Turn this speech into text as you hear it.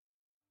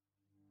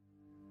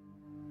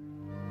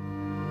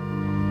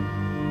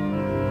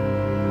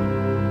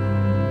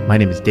My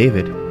name is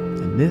David,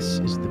 and this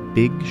is The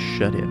Big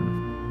Shut-In.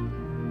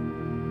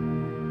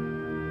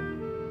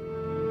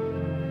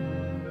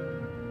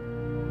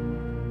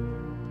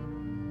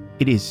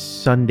 It is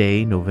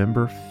Sunday,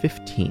 November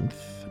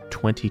 15th,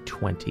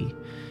 2020,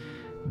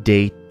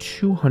 day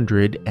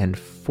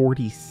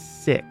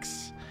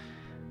 246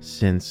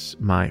 since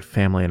my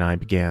family and I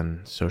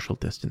began social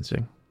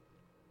distancing.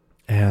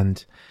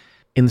 And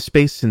in the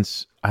space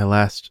since I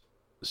last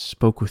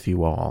spoke with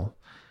you all,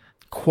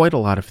 quite a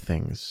lot of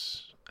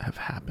things have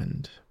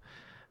happened.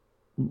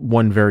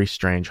 One very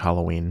strange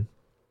Halloween.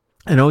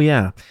 And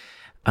an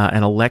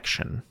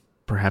election.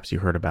 Perhaps you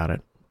heard about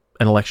it.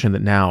 An election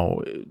that now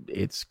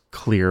it's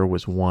clear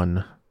was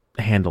won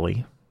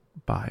handily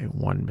by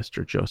one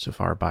Mr. Joseph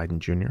R. Biden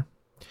Jr.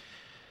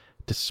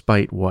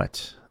 Despite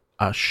what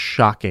a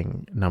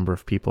shocking number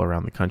of people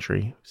around the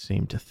country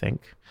seem to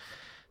think.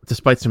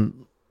 Despite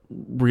some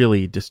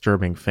really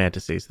disturbing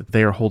fantasies that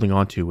they are holding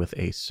on to with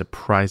a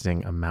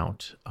surprising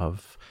amount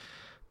of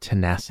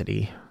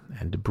tenacity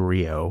and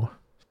brio.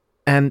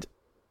 And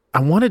I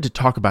wanted to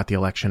talk about the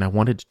election. I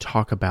wanted to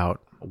talk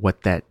about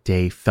what that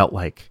day felt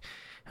like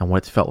and what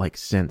it's felt like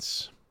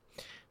since.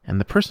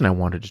 And the person I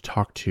wanted to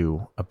talk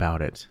to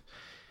about it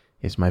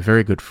is my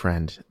very good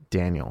friend,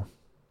 Daniel.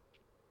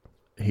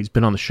 He's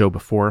been on the show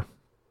before.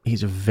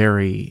 He's a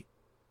very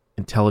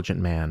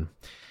intelligent man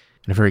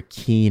and a very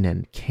keen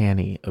and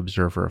canny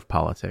observer of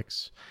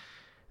politics.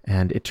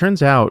 And it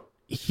turns out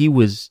he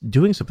was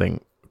doing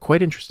something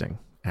quite interesting,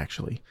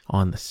 actually,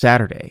 on the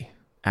Saturday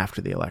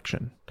after the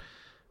election,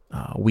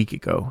 a week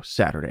ago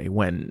Saturday,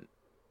 when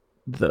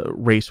the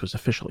race was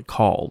officially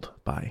called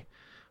by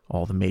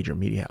all the major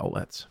media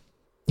outlets.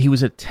 He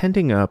was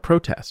attending a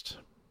protest,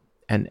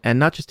 and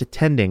not just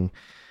attending,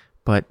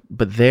 but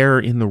there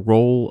in the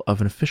role of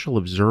an official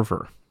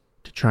observer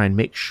to try and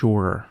make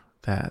sure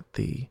that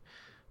the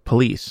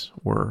police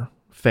were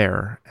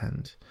fair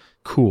and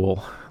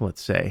cool,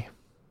 let's say,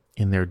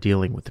 in their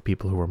dealing with the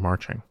people who were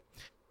marching.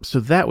 So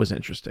that was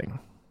interesting.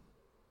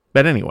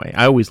 But anyway,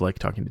 I always like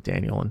talking to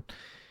Daniel, and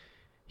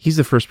he's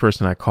the first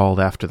person I called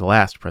after the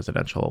last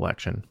presidential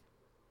election,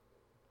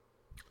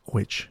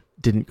 which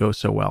didn't go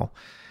so well.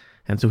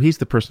 And so he's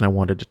the person I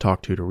wanted to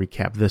talk to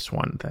recap this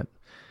one that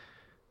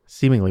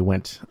seemingly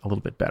went a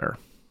little bit better.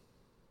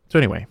 So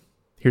anyway,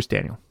 here's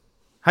Daniel.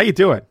 How you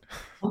doing?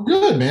 I'm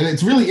good, man.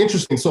 It's really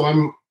interesting. So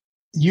I'm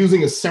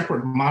using a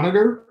separate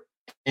monitor,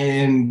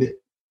 and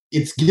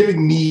it's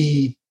giving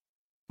me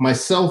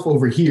myself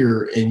over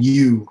here and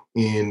you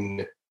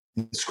in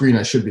the screen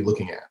I should be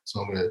looking at.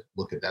 So I'm going to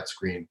look at that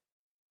screen.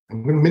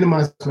 I'm going to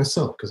minimize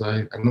myself because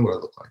I know what I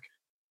look like.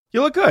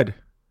 You look good.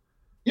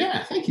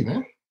 Yeah, thank you,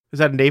 man. Is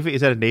that a Navy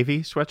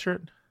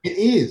sweatshirt? It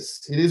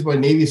is. It is my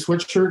Navy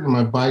sweatshirt and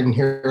my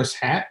Biden-Harris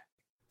hat.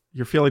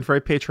 You're feeling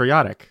very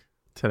patriotic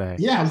today.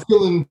 Yeah, I'm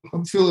feeling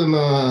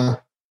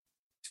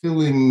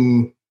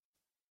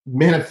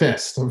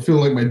manifest. I'm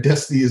feeling like my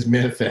destiny is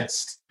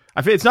manifest.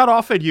 It's not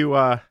often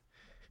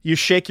you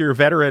shake your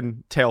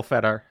veteran tail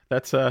feather.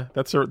 That's a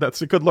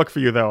good look for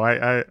you, though.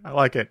 I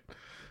like it.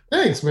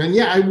 Thanks, man.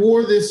 Yeah, I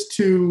wore this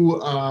to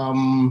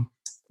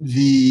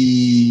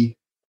the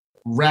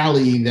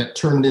rally that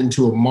turned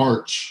into a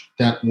march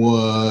that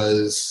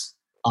was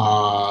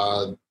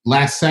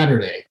last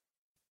Saturday.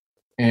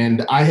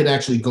 And I had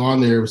actually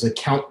gone there. It was a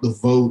count the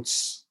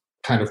votes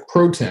kind of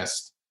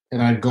protest.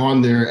 And I'd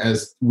gone there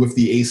with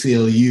the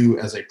ACLU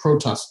as a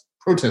protest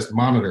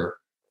monitor.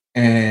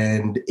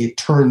 And it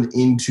turned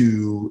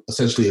into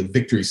essentially a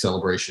victory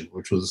celebration,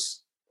 which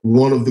was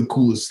one of the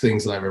coolest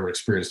things that I've ever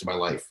experienced in my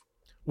life.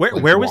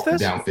 Where was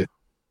this? Down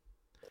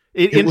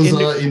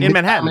in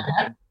Manhattan.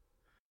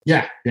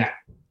 Yeah.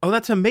 Oh,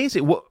 that's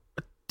amazing. Well,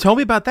 tell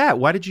me about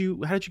that. How did you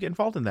get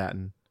involved in that?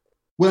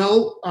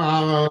 Well,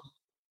 I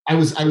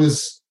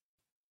was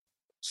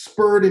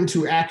spurred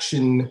into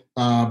action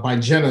by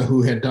Jenna,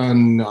 who had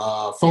done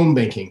phone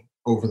banking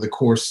over the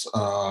course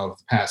of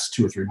the past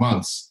 2 or 3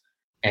 months.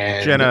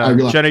 And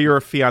Jenna, your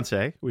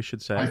fiance, we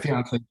should say. My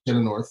fiance, Jenna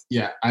North.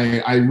 Yeah,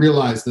 I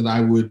realized that I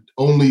would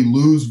only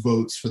lose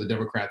votes for the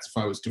Democrats if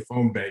I was to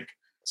phone bank.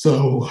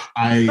 So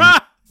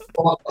I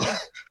thought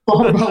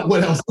about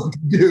what else I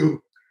could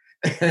do,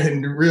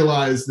 and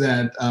realized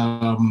that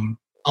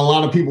a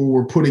lot of people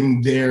were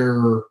putting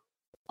their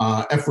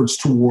efforts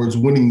towards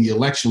winning the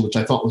election, which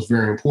I thought was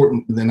very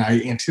important. But then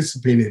I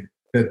anticipated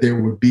that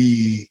there would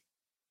be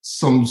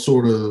some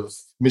sort of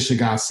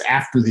mishegas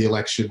after the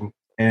election,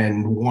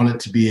 and wanted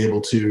to be able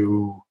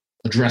to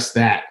address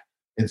that.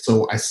 And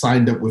so I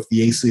signed up with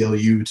the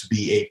ACLU to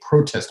be a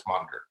protest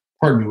monitor.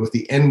 With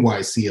the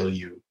NYCLU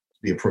to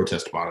be a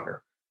protest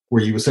monitor,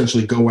 where you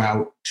essentially go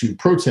out to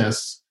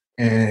protests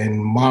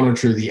and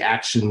monitor the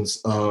actions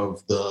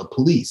of the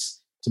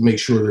police to make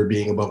sure they're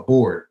being above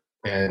board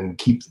and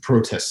keep the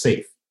protests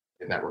safe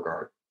in that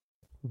regard.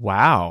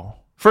 Wow.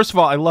 First of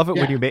all, I love it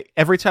when you make,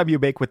 every time you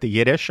make with the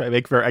Yiddish, I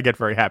get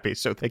very happy.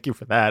 So thank you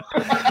for that.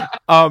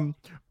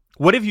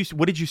 What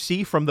did you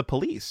see from the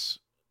police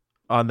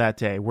on that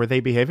day? Were they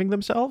behaving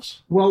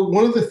themselves? Well,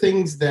 one of the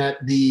things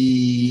that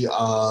the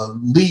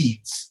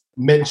leads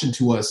mentioned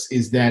to us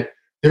is that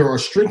there are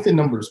strength in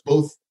numbers,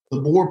 both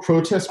the more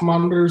protest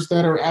monitors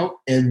that are out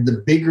and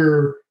the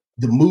bigger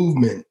the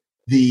movement,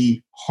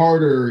 the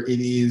harder it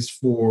is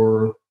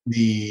for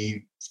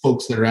the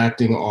folks that are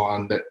acting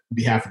on the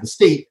behalf of the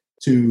state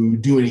to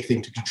do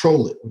anything to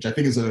control it, which I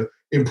think is an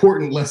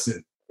important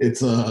lesson.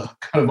 It's a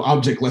kind of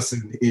object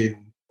lesson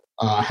in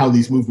how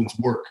these movements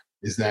work,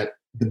 is that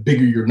the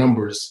bigger your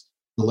numbers,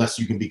 the less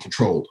you can be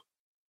controlled.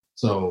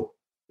 So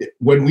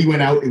when we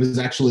went out, it was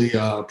actually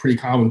pretty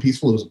calm and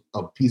peaceful. It was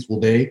a peaceful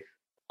day.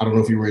 I don't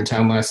know if you were in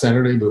town last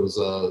Saturday, but it was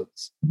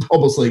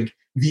almost like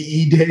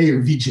VE Day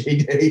or VJ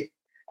Day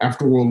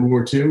after World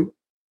War II,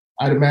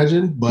 I'd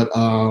imagine. But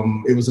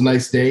it was a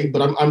nice day.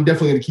 But I'm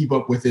definitely going to keep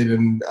up with it.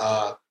 And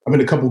I'm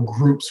in a couple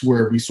groups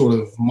where we sort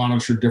of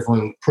monitor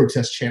different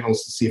protest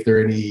channels to see if there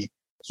are any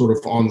sort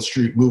of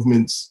on-the-street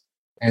movements,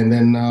 and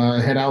then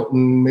head out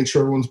and make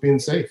sure everyone's being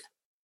safe.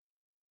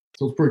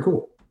 So it's pretty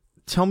cool.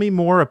 Tell me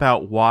more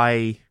about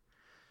why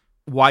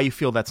you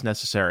feel that's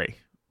necessary.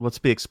 Let's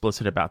be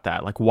explicit about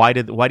that. Like, why do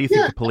you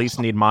think the police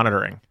need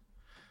monitoring?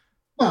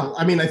 Well,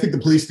 I mean, I think the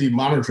police need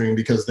monitoring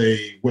because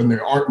when they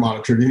aren't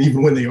monitored, and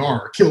even when they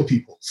are, kill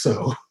people.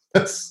 So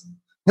that's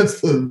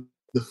the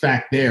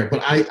fact there.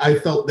 But I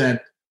felt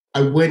that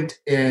I went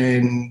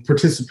and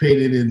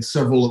participated in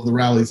several of the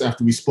rallies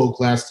after we spoke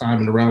last time,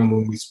 and around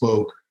when we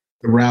spoke,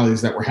 the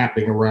rallies that were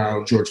happening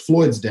around George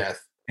Floyd's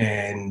death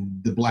and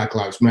the Black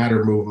Lives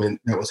Matter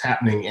movement that was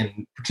happening,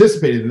 and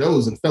participated in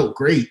those and felt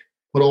great,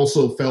 but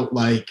also felt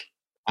like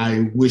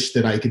I wish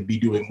that I could be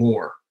doing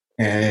more.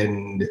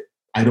 And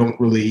I'm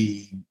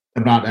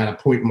not at a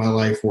point in my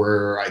life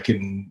where I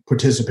can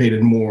participate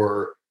in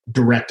more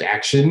direct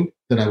action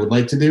that I would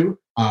like to do.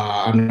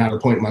 I'm not at a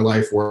point in my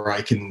life where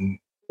I can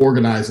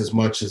organize as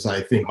much as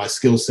I think my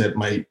skill set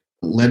might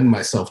lend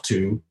myself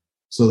to.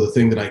 So the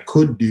thing that I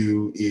could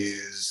do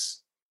is,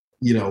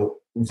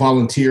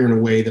 volunteer in a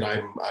way that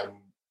I'm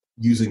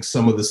using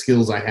some of the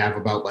skills I have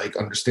about like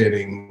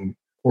understanding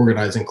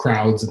organizing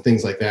crowds and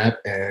things like that,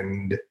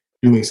 and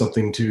doing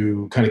something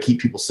to kind of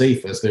keep people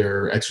safe as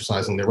they're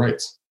exercising their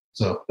rights.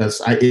 So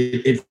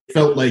it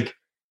felt like,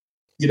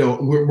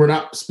 we're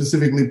not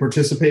specifically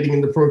participating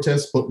in the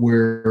protests, but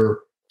we're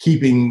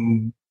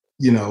keeping,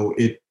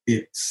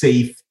 it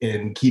safe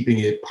and keeping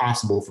it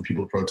possible for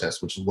people to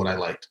protest, which is what I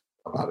liked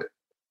about it.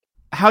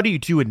 How do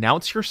you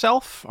announce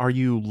yourself? Are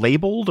you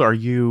labeled? Do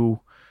you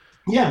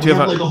have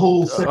like a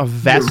whole a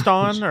vest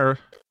on, or?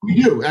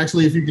 We do,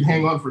 actually. If you can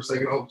hang on for a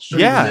second, I'll show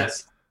you the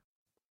vest.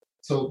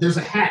 So there's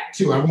a hat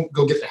too. I won't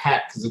go get the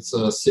hat because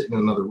it's sitting in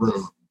another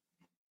room.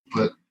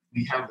 But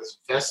we have this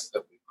vest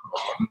that we put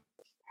on,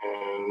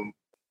 and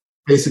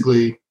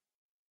basically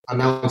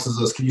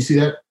announces us. Can you see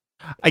that?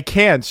 I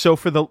can. So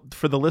for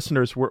the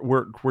listeners,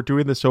 we're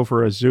doing this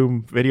over a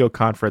Zoom video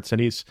conference, and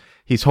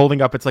he's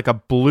holding up. It's like a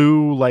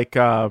blue, like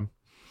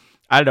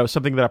I don't know,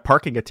 something that a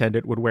parking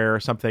attendant would wear or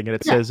something, and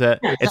it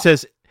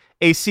says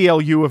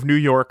ACLU of New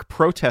York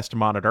protest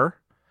monitor.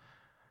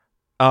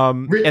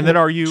 And then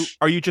are you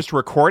just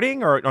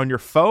recording or on your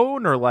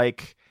phone, or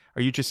like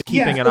are you just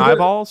keeping an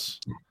eyeballs?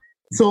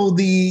 So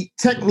the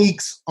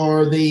techniques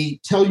are, they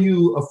tell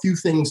you a few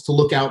things to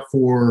look out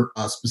for,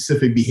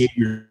 specific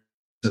behavior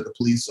that the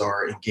police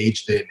are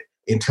engaged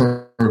in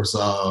terms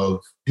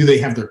of, do they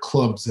have their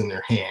clubs in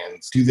their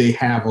hands? Do they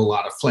have a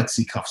lot of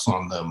flexi cuffs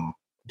on them?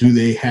 Do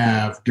they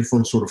have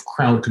different sort of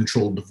crowd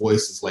controlled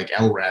devices like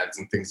LRADs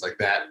and things like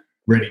that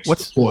ready to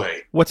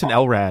deploy? What's an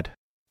LRAD?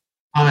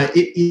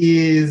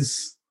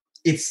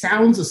 It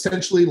sounds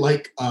essentially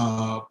like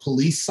a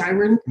police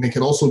siren, and it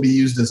can also be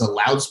used as a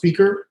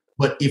loudspeaker.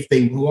 But if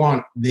they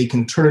want, they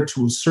can turn it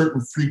to a certain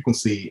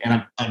frequency,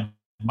 and I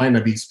might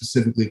not be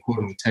specifically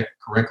quoting the tech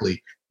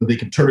correctly, but they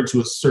can turn it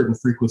to a certain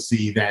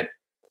frequency that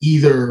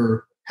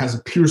either has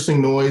a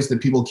piercing noise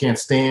that people can't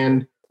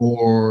stand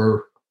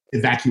or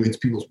evacuates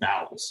people's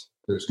bowels.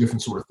 There's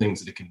different sort of things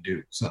that it can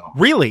do. So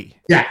really,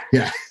 yeah,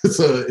 it's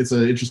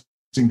an interesting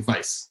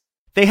device.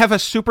 They have a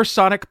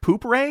supersonic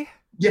poop ray.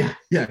 Yeah,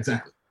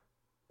 exactly.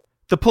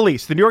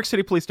 The New York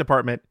City Police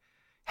Department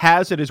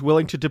has and is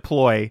willing to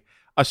deploy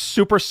a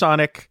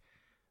supersonic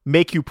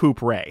make you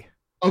poop ray.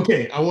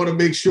 Okay, I want to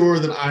make sure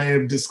that I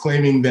am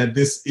disclaiming that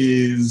this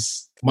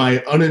is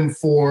my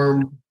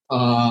uninformed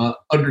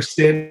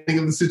understanding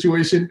of the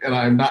situation, and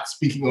I'm not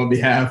speaking on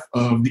behalf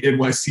of the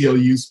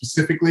NYCLU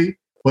specifically,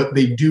 but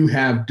they do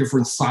have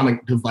different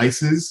sonic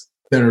devices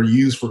that are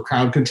used for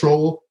crowd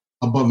control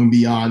above and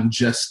beyond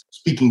just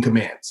speaking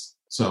commands.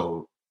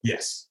 So,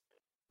 yes.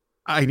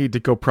 I need to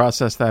go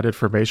process that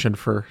information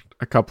for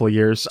a couple of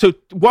years. So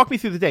walk me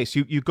through the day.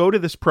 So you go to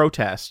this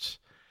protest,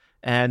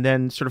 and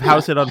then sort of how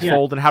does it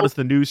unfold, and how does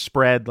the news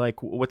spread?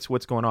 Like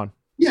what's going on?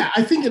 Yeah,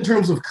 I think in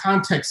terms of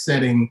context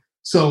setting,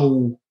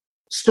 so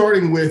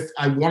starting with,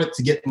 I wanted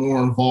to get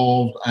more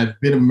involved. I've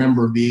been a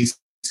member of the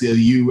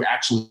ACLU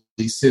actually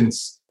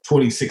since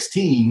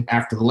 2016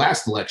 after the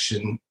last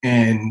election.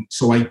 And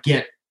so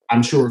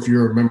I'm sure if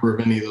you're a member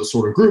of any of those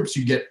sort of groups,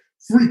 you get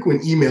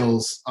frequent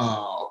emails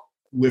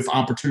with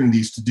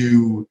opportunities to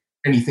do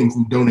anything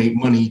from donate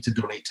money to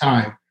donate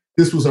time.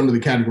 this was under the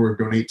category of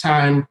donate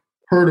time,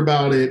 heard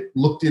about it,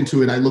 looked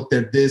into it. I looked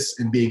at this,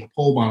 and being a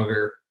poll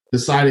monitor,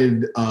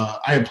 decided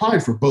I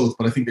applied for both,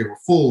 but I think they were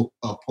full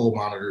of poll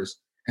monitors.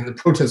 And the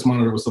protest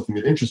monitor was something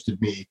that interested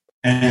me.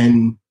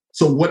 And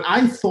so what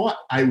I thought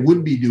I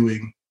would be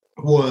doing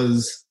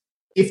was,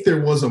 if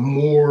there was a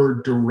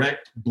more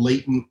direct,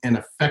 blatant, and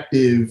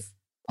effective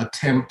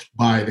attempt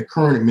by the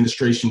current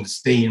administration to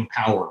stay in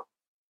power,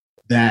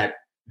 that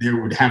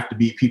there would have to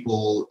be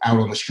people out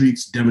on the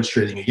streets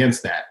demonstrating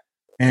against that.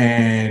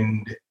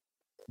 And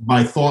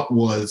my thought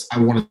was, I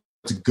wanted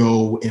to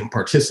go and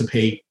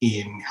participate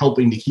in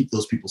helping to keep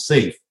those people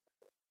safe.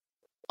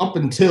 Up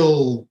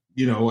until,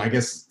 I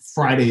guess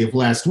Friday of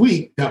last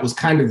week, that was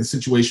kind of the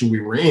situation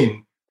we were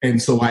in. And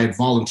so I had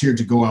volunteered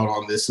to go out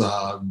on this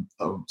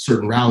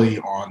certain rally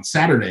on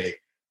Saturday.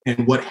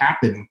 And what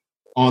happened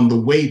on the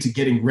way to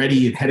getting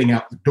ready and heading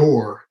out the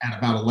door at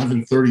about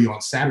 11:30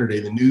 on Saturday,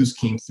 the news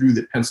came through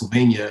that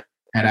Pennsylvania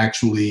had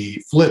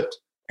actually flipped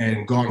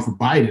and gone for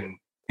Biden.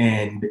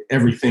 And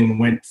everything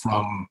went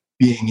from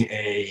being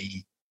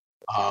a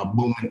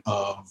moment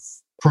of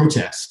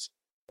protest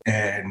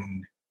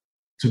and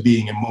to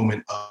being a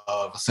moment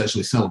of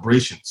essentially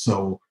celebration.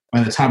 So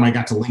by the time I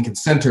got to Lincoln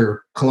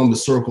Center,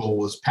 Columbus Circle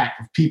was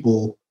packed with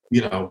people,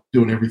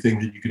 doing everything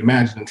that you could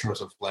imagine in terms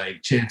of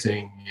like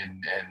chanting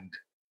and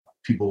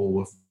people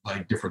with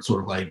like different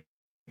sort of like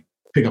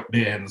pickup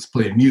bands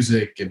playing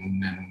music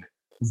and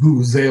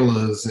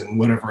vuvuzelas and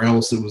whatever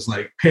else. It was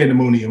like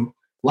pandemonium.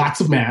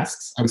 Lots of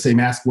masks. I would say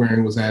mask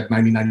wearing was at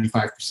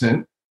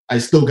 95%. I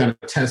still got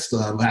a test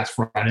last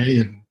Friday,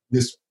 and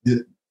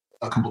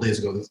a couple days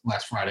ago, this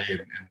last Friday,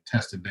 and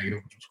tested negative,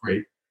 which was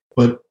great.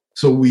 But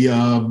so we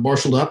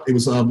marshaled up. It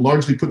was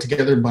largely put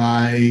together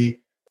by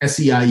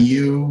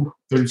SEIU,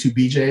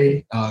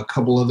 32BJ, a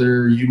couple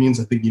other unions.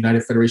 I think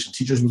United Federation of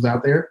Teachers was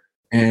out there,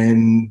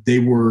 and they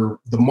were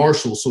the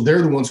marshals. So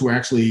they're the ones who are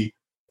actually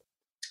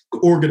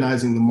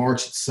organizing the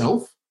march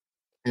itself.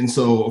 And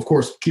so, of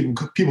course,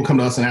 people come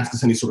to us and ask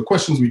us any sort of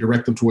questions. We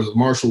direct them towards the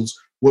marshals.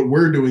 What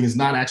we're doing is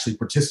not actually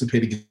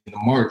participating in the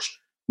march.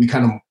 We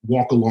kind of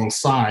walk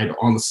alongside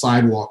on the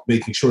sidewalk,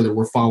 making sure that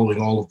we're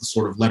following all of the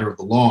sort of letter of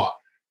the law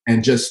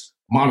and just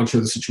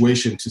monitor the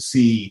situation to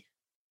see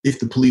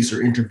if the police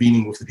are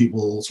intervening with the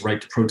people's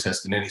right to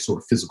protest in any sort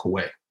of physical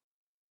way,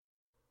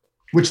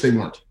 which they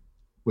weren't,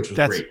 which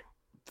was great.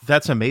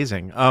 That's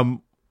amazing.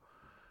 How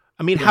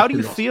do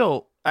you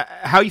feel?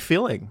 How are you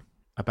feeling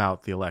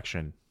about the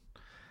election?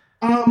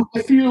 I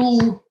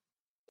feel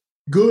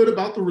good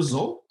about the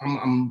result.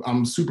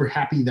 I'm super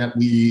happy that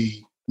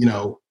we,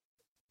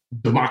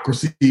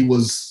 democracy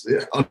was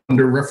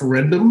under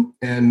referendum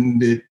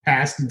and it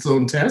passed its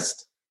own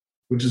test,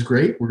 which is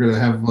great. We're going to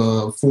have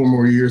 4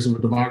 more years of a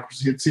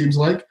democracy, it seems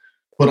like.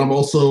 But I'm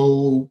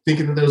also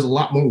thinking that there's a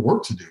lot more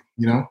work to do.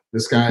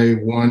 This guy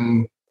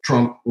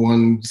Trump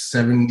won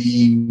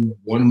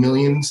 71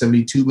 million,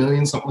 72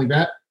 million, something like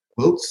that,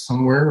 votes,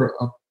 somewhere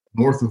up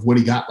north of what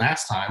he got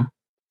last time.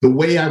 The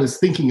way I was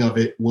thinking of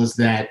it was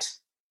that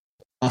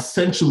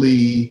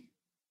essentially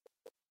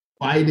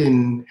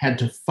Biden had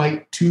to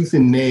fight tooth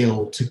and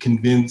nail to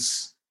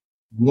convince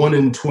 1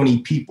 in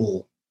 20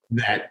 people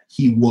that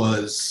he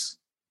was,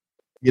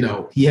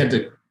 he had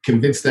to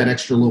convince that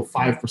extra little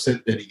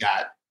 5% that he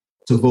got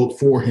to vote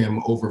for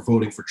him over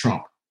voting for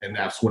Trump. And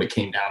that's what it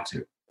came down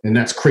to. And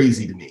that's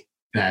crazy to me,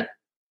 that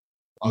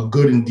a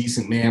good and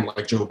decent man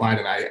like Joe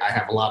Biden, I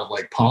have a lot of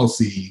like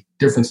policy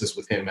differences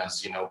with him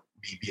as,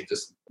 me being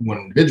just one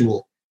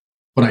individual,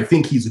 but I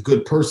think he's a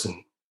good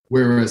person.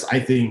 Whereas I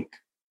think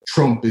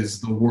Trump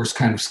is the worst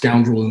kind of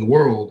scoundrel in the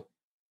world,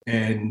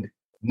 and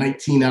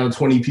 19 out of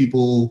 20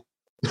 people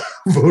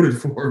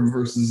voted for him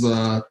versus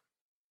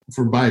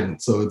for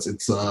Biden. So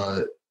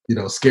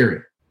it's scary.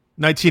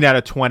 19 out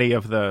of 20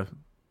 of the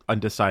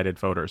undecided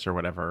voters or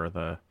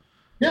whatever.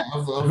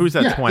 Who's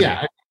that 20?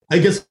 Yeah, I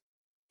guess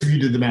if you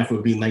did the math, it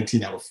would be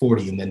 19 out of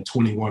 40, and then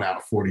 21 out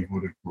of 40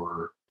 voted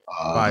for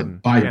Biden.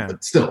 Yeah.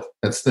 But still,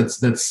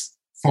 that's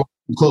far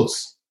too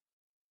close.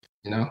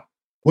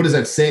 What does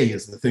that say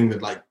is the thing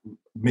that like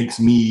makes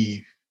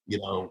me,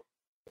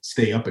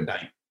 stay up at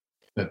night,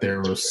 that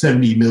there were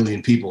 70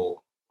 million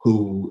people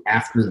who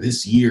after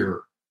this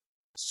year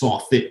saw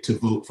fit to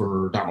vote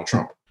for Donald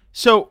Trump.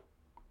 So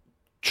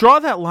draw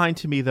that line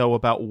to me though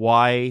about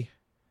why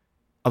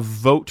a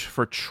vote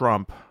for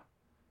Trump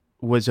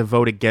was a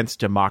vote against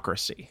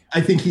democracy.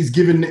 I think he's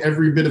given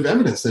every bit of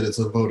evidence that it's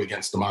a vote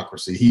against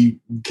democracy. He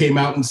came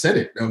out and said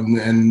it,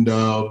 and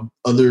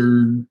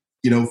other,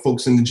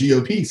 folks in the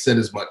GOP said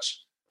as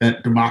much,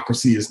 that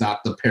democracy is not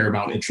the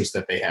paramount interest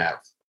that they have,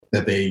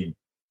 that they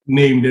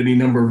named any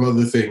number of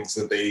other things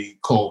that they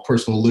call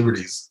personal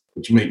liberties,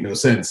 which make no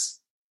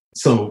sense.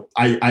 So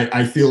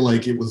I feel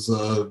like it was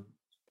in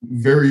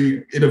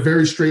a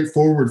very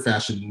straightforward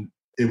fashion,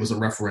 it was a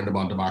referendum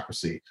on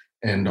democracy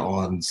and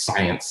on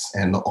science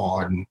and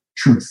on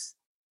truth.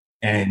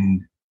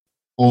 And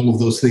all of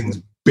those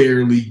things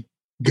barely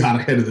got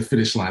ahead of the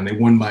finish line. They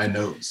won by a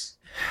nose.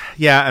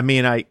 Yeah,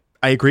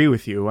 I agree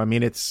with you.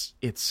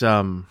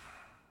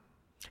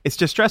 It's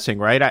distressing,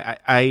 right?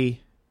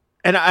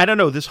 And I don't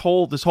know, this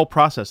whole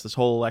process, this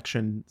whole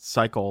election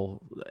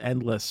cycle,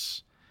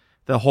 endless,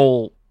 the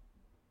whole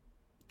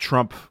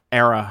Trump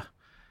era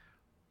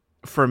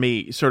for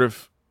me sort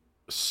of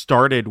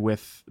started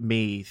with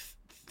me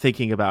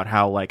thinking about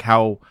how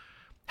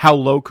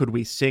low could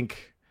we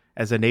sink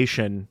as a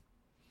nation,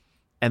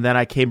 and then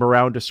I came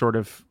around to sort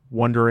of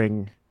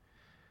wondering,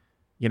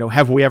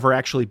 have we ever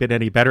actually been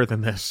any better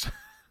than this?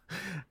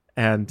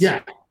 And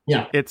yeah,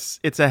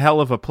 it's a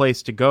hell of a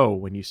place to go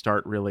when you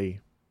start really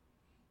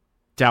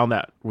down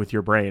that with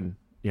your brain,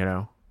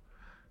 Yeah.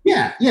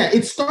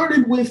 It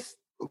started with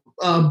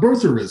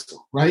birtherism,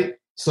 right?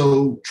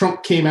 So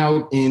Trump came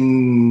out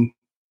in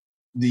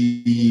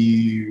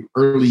the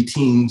early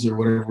teens or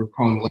whatever we're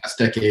calling the last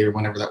decade or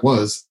whenever that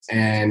was.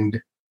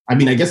 And I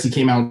mean, I guess he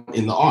came out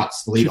in the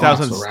aughts, the late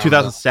 2000s,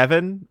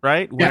 2007,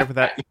 right? Whatever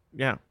that,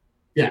 yeah.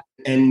 Yeah.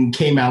 And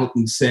came out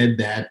and said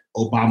that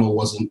Obama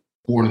wasn't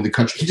born in the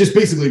country. He just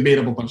basically made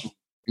up a bunch of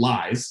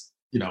lies,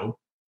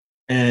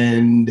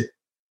 and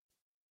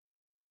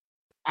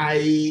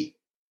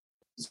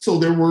so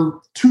there were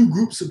two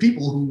groups of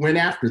people who went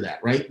after that,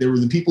 right? There were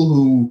the people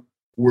who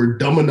were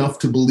dumb enough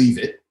to believe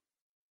it.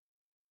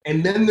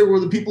 And then there were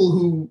the people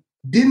who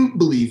didn't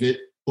believe it,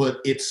 but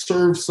it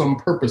served some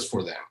purpose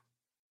for them.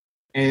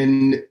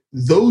 And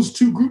those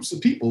two groups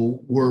of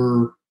people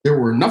there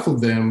were enough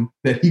of them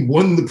that he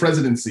won the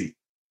presidency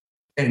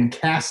and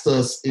cast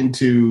us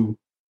into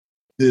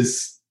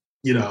this,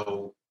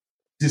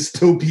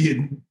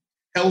 dystopian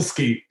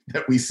hellscape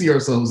that we see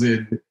ourselves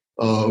in,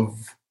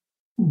 of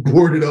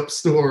boarded up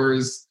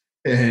stores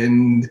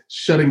and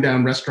shutting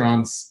down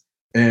restaurants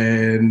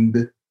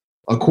and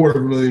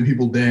 250,000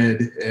 people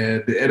dead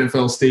and the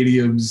NFL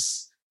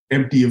stadiums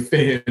empty of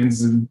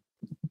fans and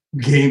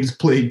games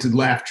played to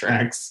laugh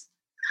tracks.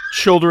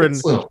 Children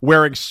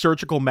wearing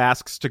surgical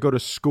masks to go to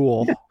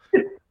school.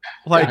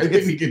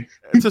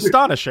 It's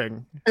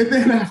astonishing. And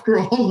then after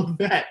all of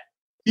that,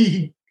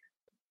 he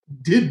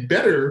did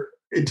better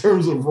in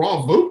terms of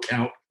raw vote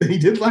count than he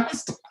did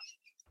last time.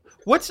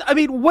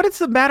 What is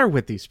the matter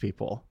with these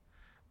people?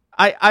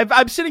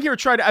 I'm sitting here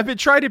I've been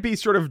trying to be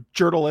sort of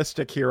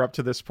journalistic here up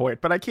to this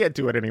point, but I can't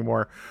do it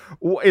anymore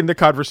in the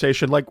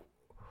conversation. Like,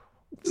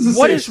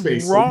 what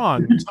is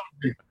wrong?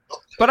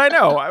 But I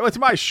know it's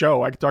my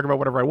show. I can talk about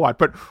whatever I want,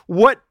 but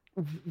what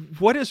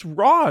is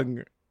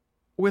wrong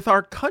with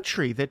our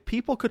country that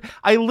people could,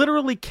 I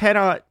literally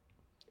cannot,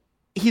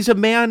 he's a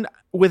man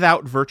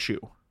without virtue,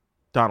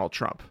 Donald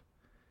Trump.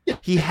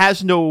 He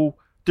has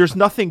there's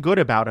nothing good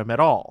about him at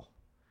all.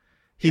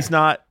 He's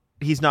not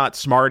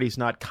smart. He's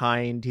not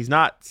kind. He's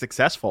not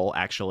successful,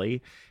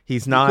 actually. He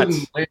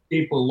couldn't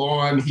landscape a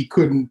lawn. He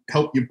couldn't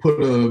help you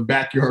put a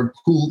backyard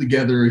pool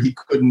together. He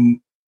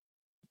couldn't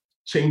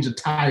change a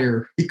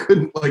tire. He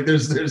couldn't,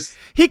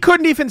 he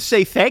couldn't even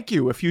say thank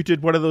you if you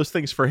did one of those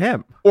things for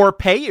him, or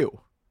pay you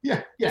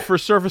for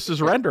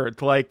services rendered.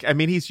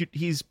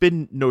 He's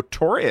been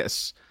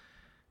notorious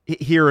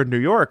here in New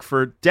York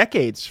for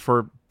decades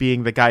for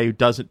being the guy who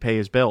doesn't pay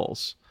his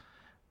bills,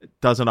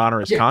 doesn't honor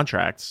his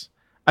contracts.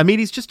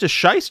 He's just a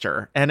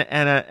shyster and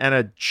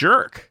a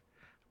jerk.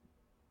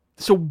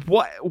 So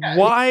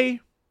why,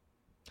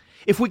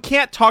 if we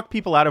can't talk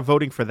people out of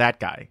voting for that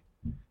guy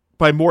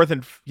by more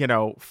than,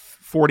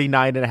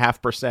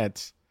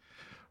 49.5%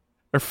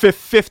 or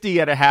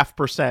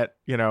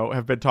 50.5%,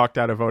 have been talked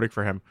out of voting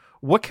for him,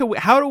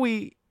 how are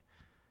we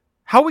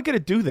going to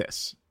do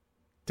this,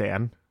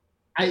 Dan?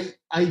 I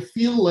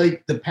feel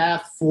like the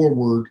path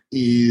forward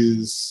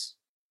is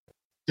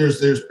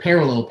there's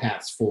parallel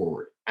paths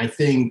forward. I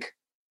think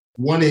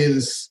one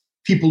is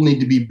people need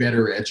to be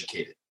better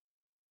educated.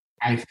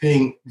 I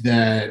think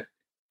that,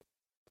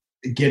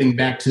 getting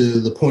back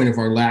to the point of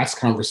our last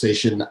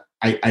conversation,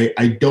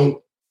 I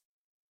don't,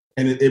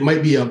 and it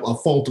might be a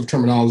fault of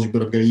terminology,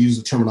 but I'm going to use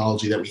the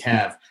terminology that we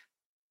have.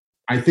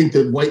 I think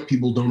that white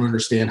people don't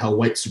understand how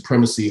white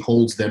supremacy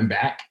holds them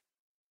back.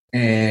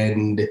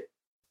 And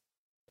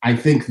I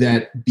think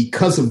that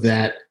because of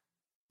that,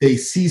 they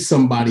see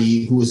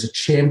somebody who is a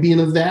champion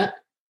of that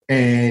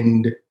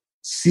and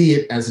see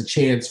it as a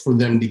chance for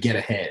them to get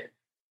ahead.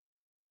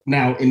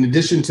 Now, in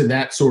addition to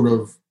that sort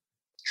of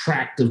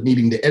tract of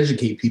needing to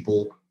educate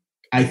people,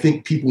 I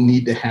think people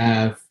need to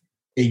have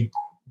a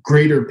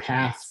greater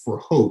path for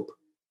hope,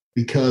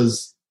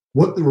 because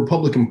what the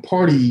Republican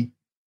Party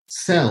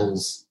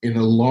sells in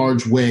a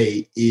large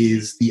way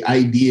is the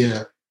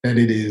idea that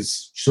it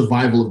is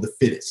survival of the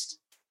fittest,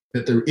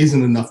 that there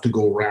isn't enough to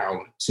go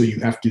around, so you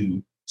have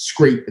to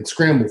scrape and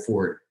scramble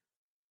for it.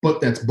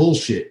 But that's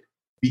bullshit,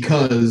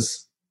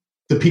 because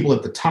the people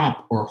at the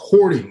top are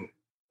hoarding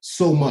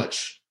so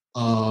much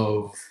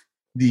of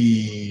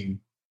the,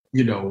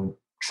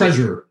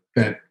 treasure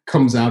that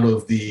comes out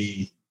of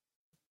the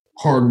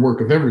hard work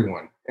of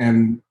everyone.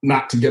 And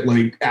not to get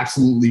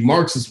absolutely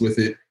Marxist with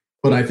it,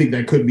 but I think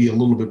that could be a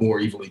little bit more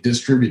evenly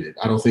distributed.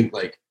 I don't think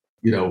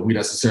we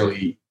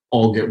necessarily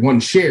all get one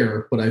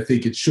share, but I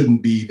think it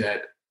shouldn't be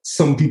that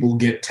some people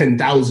get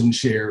 10,000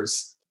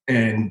 shares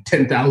and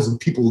 10,000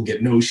 people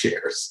get no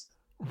shares.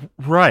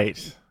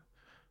 Right.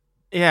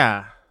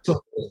 Yeah.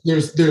 So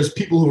there's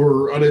people who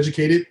are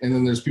uneducated, and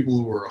then there's people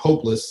who are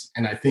hopeless.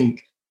 And I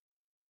think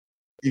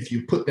if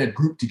you put that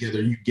group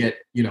together, you get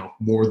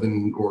more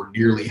than or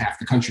nearly half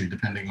the country,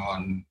 depending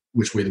on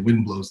which way the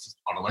wind blows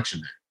on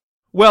election day.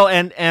 Well,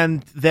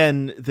 and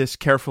then this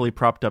carefully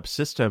propped up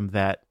system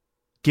that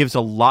gives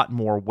a lot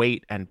more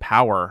weight and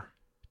power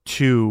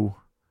to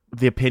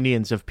the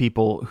opinions of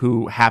people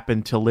who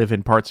happen to live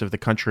in parts of the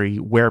country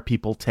where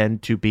people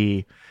tend to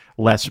be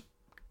less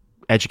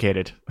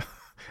educated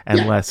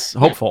and less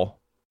hopeful.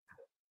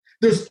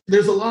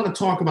 There's a lot of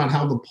talk about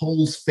how the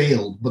polls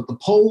failed, but the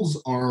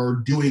polls are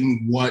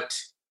doing what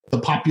the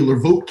popular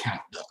vote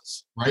count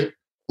does, right?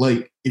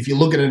 Like if you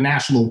look at a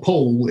national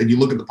poll and you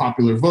look at the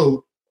popular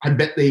vote, I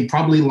bet they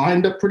probably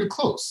lined up pretty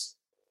close.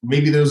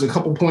 Maybe there's a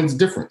couple points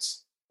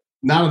difference.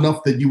 Not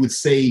enough that you would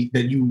say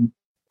that you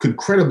could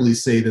credibly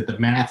say that the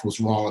math was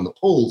wrong in the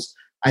polls.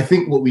 I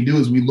think what we do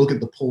is we look at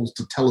the polls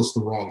to tell us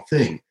the wrong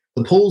thing.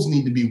 The polls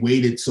need to be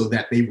weighted so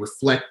that they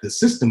reflect the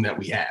system that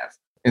we have.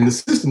 And the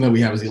system that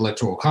we have is the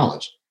Electoral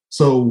College.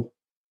 So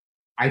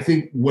I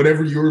think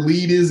whatever your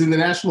lead is in the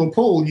national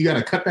poll, you got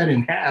to cut that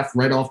in half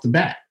right off the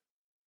bat.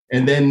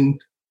 And then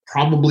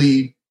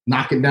probably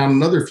knock it down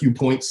another few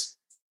points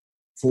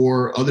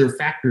for other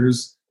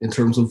factors in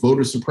terms of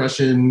voter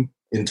suppression,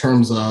 in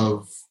terms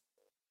of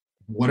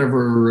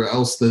whatever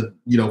else that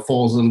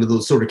falls under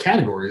those sort of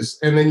categories.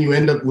 And then you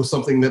end up with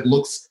something that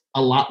looks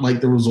a lot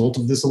like the result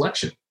of this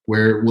election,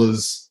 where it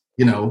was,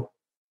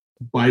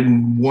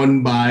 Biden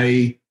won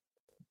by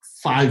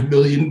 5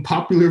 million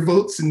popular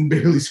votes and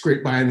barely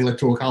scraped by in the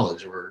Electoral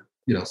College, or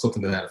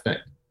something to that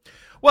effect.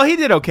 Well, he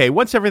did okay.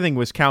 Once everything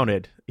was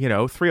counted,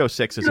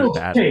 306 isn't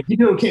bad. He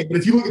did okay. But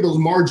if you look at those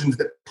margins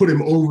that put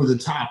him over the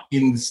top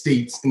in the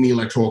states in the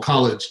Electoral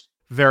College,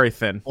 very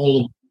thin.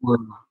 All of them were,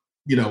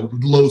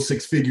 low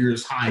six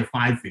figures, high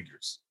five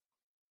figures.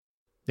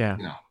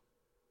 Yeah.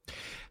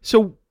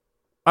 So,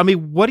 I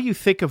mean, what do you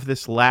think of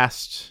this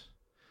last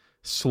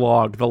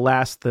slog,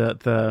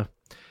 the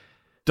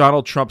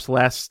Donald Trump's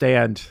last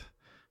stand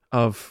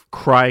of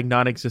crying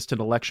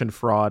non-existent election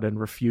fraud and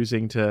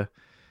refusing to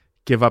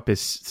give up his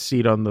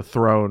seat on the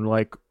throne?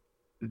 Like,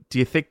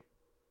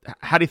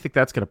 how do you think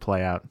that's going to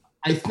play out?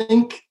 I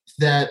think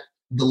that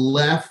the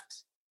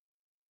left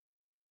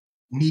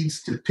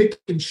needs to pick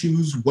and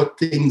choose what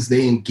things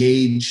they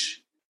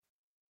engage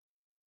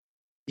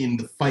in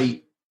the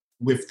fight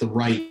with the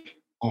right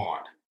on.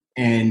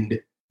 And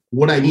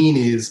what I mean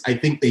is, I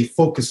think they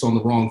focus on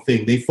the wrong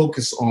thing. They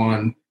focus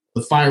on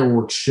the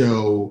fireworks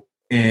show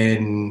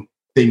and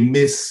they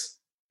miss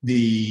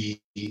the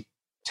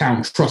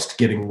town trust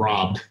getting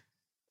robbed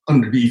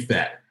underneath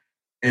that.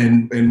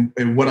 And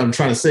what I'm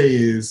trying to say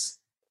is,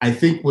 I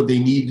think what they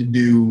need to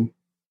do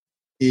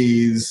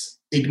is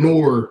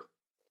ignore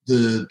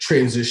the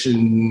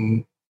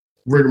transition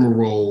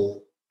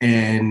rigmarole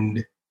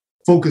and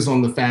focus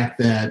on the fact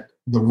that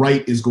the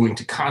right is going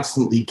to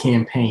constantly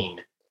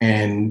campaign.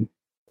 And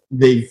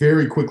they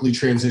very quickly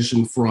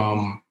transition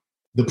from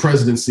the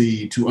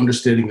presidency to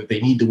understanding that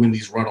they need to win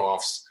these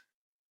runoffs.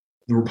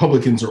 The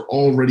Republicans are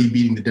already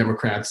beating the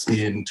Democrats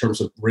in terms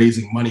of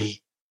raising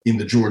money in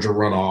the Georgia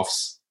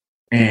runoffs.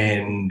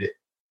 And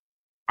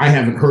I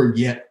haven't heard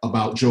yet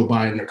about Joe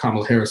Biden or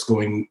Kamala Harris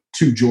going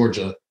to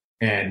Georgia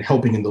and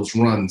helping in those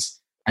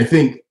runs. I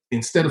think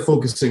instead of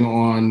focusing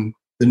on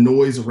the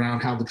noise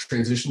around how the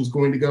transition is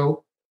going to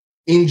go,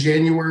 in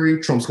January,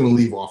 Trump's going to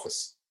leave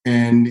office.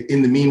 And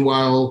in the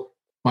meanwhile,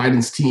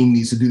 Biden's team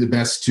needs to do the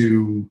best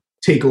to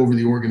take over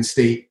the Oregon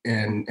state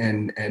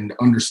and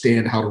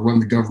understand how to run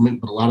the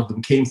government. But a lot of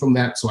them came from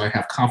that, so I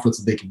have confidence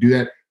that they can do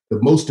that.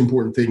 The most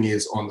important thing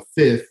is on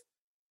the 5th,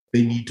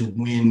 they need to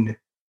win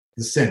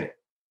the Senate.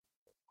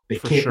 They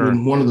can't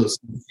win one of those.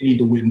 They need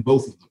to win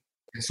both of them.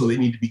 And so they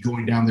need to be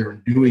going down there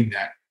and doing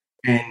that.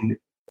 And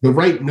the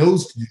right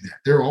knows to do that.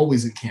 They're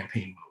always in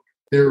campaign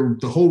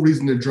mode. The whole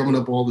reason they're drumming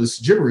up all this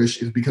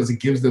gibberish is because it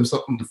gives them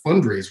something to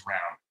fundraise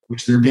around,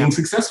 which they're being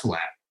successful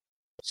at.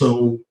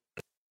 So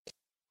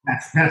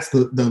that's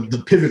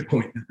the pivot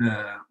point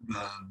that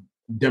the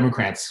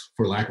Democrats,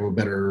 for lack of a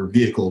better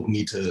vehicle,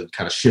 need to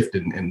kind of shift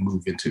and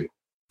move into.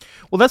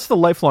 Well, that's the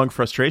lifelong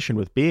frustration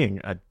with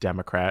being a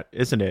Democrat,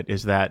 isn't it?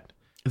 Is that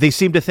they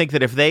seem to think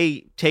that if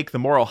they take the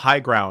moral high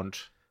ground,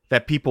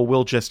 that people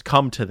will just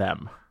come to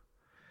them.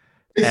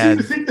 They seem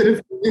to think that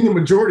if they're in the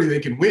majority, they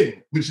can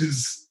win, which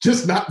is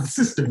just not the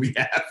system we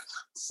have.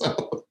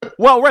 So,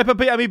 well, right,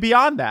 but I mean,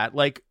 beyond that,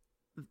 like,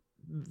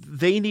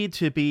 they need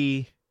to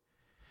be.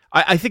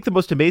 I think the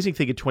most amazing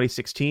thing in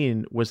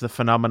 2016 was the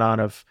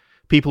phenomenon of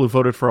people who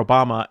voted for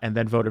Obama and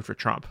then voted for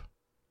Trump.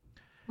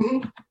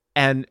 Mm-hmm.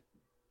 And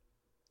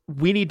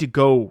we need to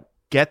go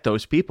get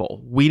those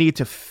people. We need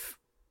to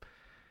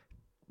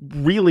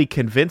really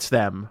convince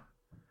them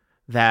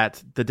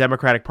that the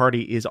Democratic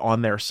Party is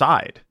on their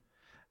side.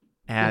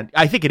 And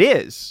I think it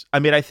is. I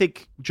mean, I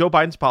think Joe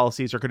Biden's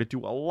policies are going to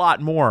do a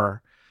lot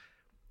more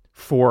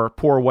for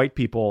poor white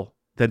people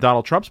than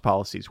Donald Trump's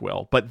policies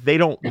will. But they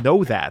don't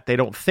know that. They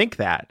don't think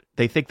that.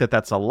 They think that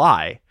that's a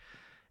lie.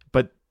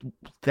 But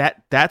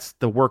that's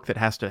the work that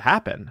has to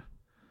happen.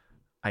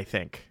 I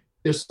think.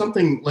 There's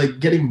something like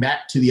getting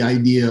back to the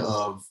idea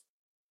of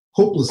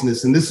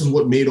hopelessness, and this is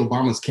what made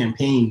Obama's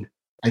campaign,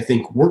 I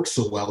think, work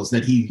so well, is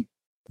that he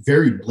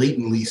very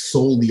blatantly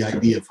sold the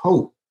idea of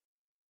hope.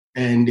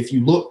 And if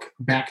you look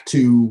back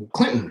to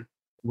Clinton,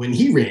 when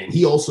he ran,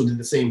 he also did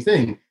the same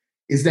thing,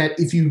 is that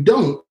if you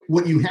don't,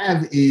 what you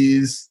have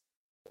is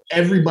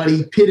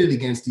everybody pitted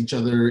against each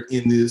other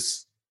in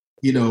this,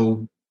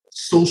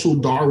 social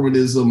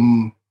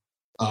Darwinism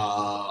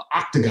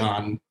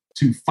octagon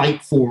to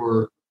fight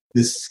for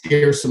this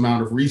scarce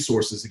amount of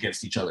resources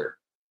against each other.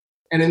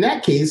 And in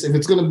that case, if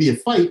it's going to be a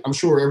fight, I'm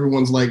sure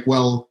everyone's like,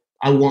 well,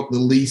 I want the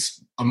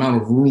least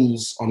amount of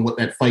rules on what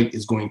that fight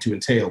is going to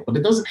entail. But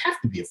it doesn't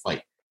have to be a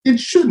fight. It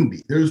shouldn't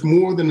be. There's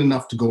more than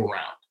enough to go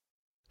around.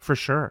 For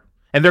sure.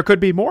 And there could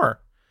be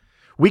more.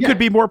 We could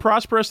be more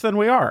prosperous than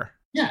we are.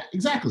 Yeah,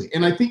 exactly.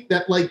 And I think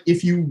that, like,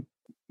 if you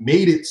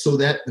made it so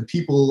that the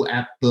people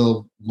at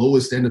the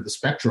lowest end of the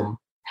spectrum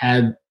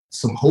had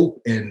some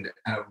hope and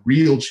a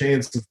real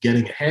chance of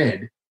getting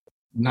ahead,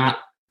 not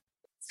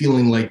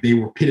feeling like they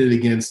were pitted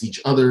against each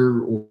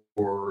other,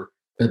 or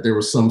that there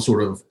was some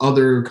sort of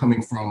other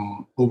coming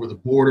from over the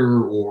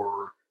border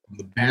or from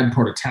the bad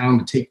part of town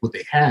to take what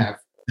they have,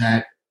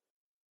 that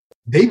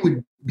they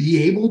would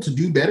be able to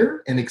do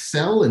better and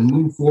excel and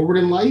move forward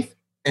in life.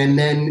 And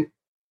then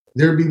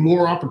there'd be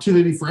more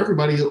opportunity for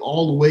everybody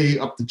all the way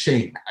up the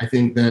chain. I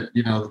think that,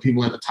 the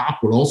people at the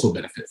top would also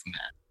benefit from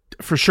that.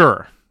 For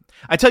sure.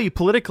 I tell you,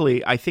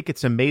 politically, I think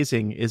it's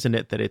amazing, isn't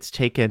it, that it's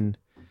taken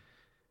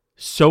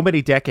so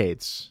many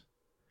decades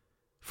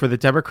for the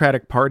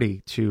Democratic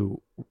Party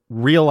to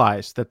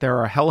realize that there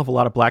are a hell of a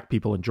lot of black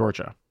people in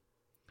Georgia.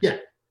 Yeah.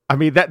 I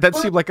mean, that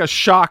seemed like a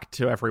shock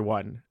to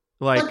everyone.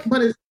 But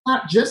it's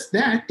not just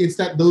that. It's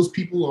that those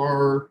people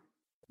are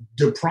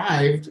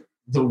deprived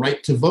the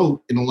right to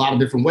vote in a lot of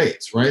different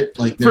ways, right?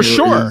 Like, for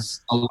sure.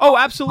 Oh,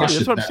 absolutely.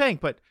 That's what I'm saying.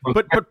 But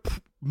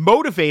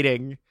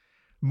motivating,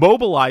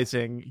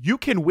 mobilizing, you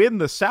can win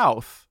the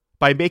South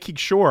by making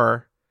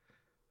sure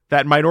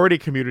that minority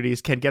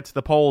communities can get to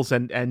the polls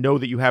and know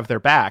that you have their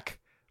back,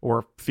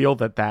 or feel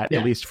that,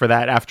 at least for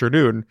that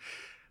afternoon.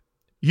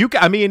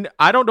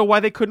 I don't know why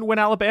they couldn't win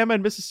Alabama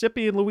and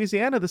Mississippi and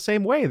Louisiana the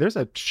same way. There's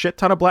a shit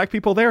ton of black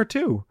people there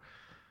too.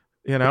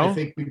 I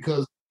think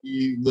because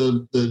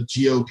the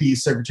GOP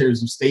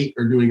secretaries of state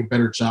are doing a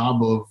better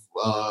job of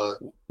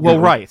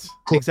right,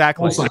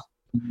 exactly.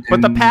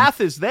 But the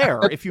path is there.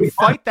 If you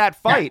fight that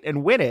fight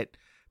and win it,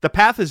 the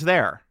path is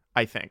there,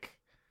 I think.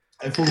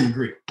 I fully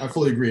agree.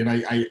 And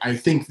I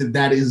think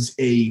that is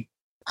a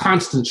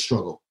constant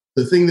struggle.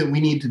 The thing that we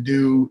need to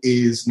do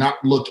is not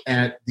look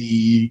at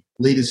the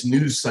latest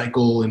news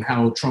cycle and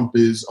how Trump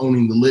is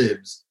owning the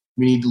libs.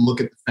 We need to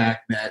look at the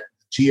fact that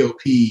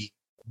GOP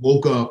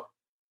woke up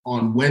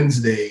on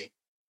Wednesday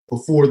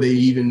before they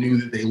even knew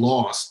that they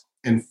lost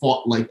and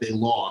fought like they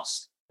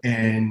lost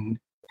and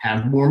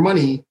have more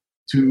money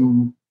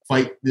to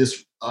fight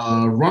this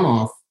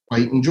runoff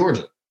fight in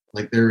Georgia.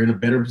 Like, they're in a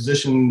better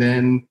position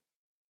than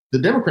the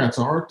Democrats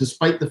are,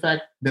 despite the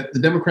fact that the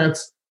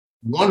Democrats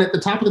won at the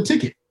top of the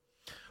ticket.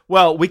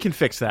 Well, we can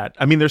fix that.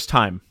 I mean, there's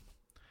time.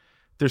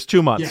 There's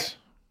 2 months,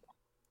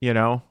 or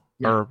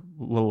a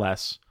little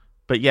less.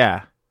 But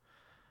yeah,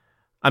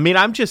 I mean,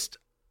 and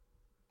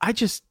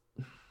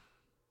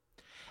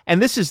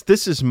this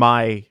is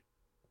my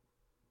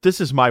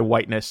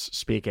whiteness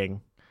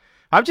speaking.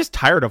 I'm just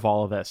tired of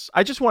all of this.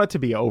 I just want it to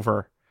be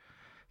over.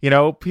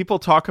 People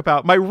talk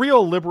about my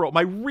real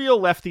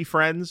lefty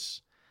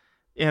friends,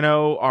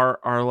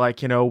 are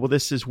like, well,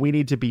 we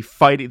need to be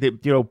fighting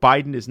that,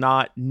 Biden is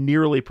not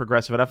nearly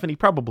progressive enough, and he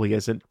probably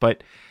isn't.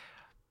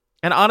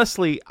 And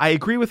honestly, I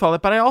agree with all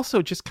that, but I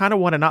also just kind of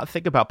want to not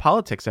think about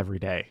politics every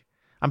day.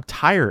 I'm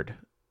tired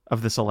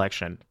of this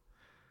election.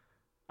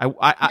 I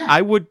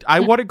want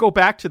to go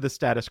back to the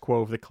status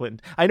quo of the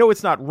Clinton. I know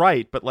it's not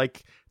right, but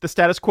like the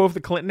status quo of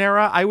the Clinton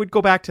era, I would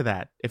go back to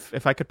that.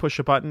 If I could push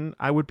a button,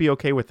 I would be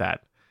okay with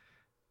that.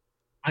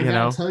 I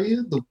gotta tell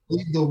you, the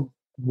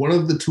one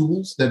of the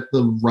tools that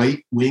the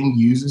right wing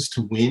uses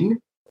to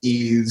win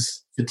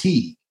is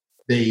fatigue.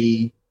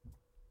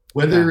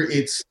 Whether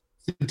it's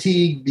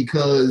fatigue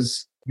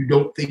because you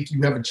don't think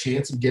you have a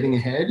chance of getting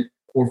ahead,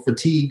 or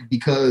fatigue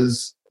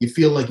because you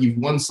feel like you've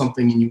won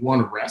something and you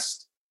want to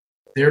rest,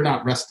 they're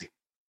not resting.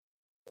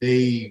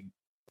 They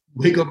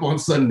wake up on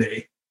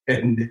Sunday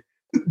and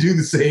do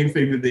the same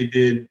thing that they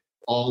did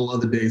all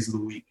other days of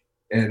the week.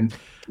 And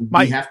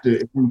we have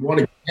to, if we want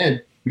to get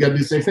ahead, we got to do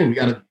the same thing. We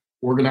got to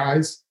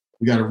organize.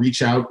 We got to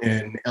reach out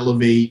and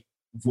elevate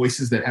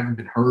voices that haven't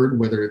been heard,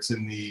 whether it's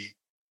in the,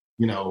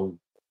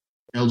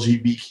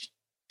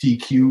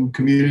 LGBTQ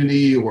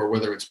community, or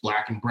whether it's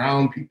Black and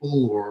brown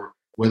people, or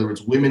whether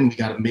it's women. We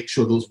got to make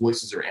sure those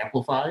voices are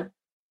amplified,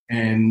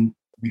 and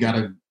we got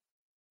to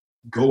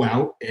go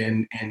out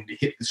and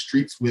hit the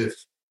streets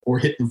or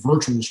hit the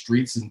virtual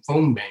streets and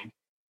phone bank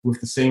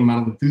with the same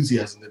amount of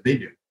enthusiasm that they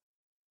do,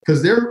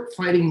 because they're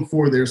fighting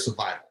for their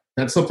survival.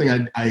 That's something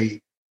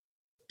I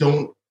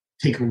don't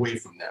take away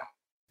from them.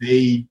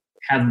 They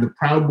have the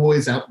Proud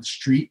Boys out in the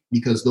street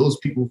because those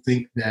people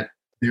think that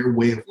their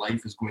way of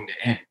life is going to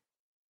end.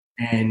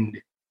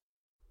 And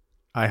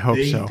I hope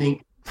they so.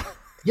 think,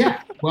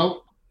 yeah,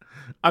 well,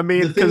 I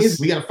mean, the thing is,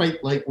 we got to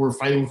fight like we're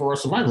fighting for our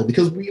survival,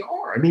 because we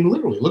are. I mean,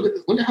 literally, look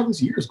at how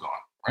this year's gone,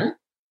 right?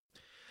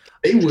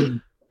 They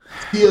would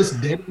see us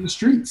dead in the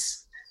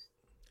streets.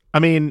 I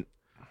mean,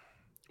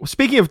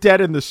 speaking of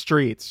dead in the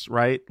streets,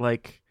 right?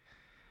 Like,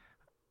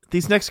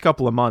 these next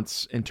couple of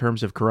months in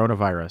terms of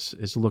coronavirus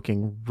is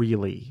looking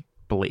really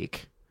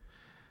bleak.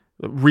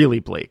 Really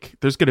bleak.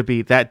 There's going to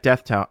be, that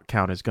death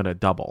count is going to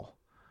double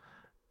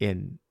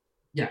in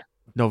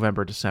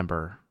November,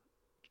 December,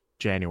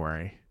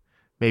 January,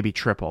 maybe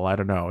triple. I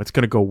don't know. It's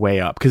going to go way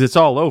up because it's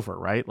all over,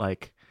 right?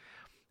 Like,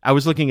 I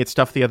was looking at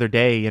stuff the other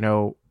day, you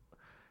know,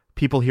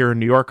 people here in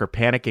New York are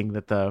panicking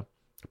that the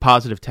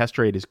positive test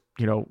rate is,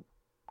 you know,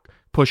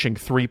 pushing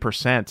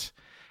 3%.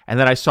 And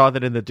then I saw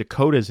that in the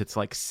Dakotas, it's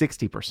like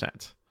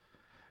 60%.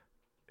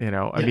 You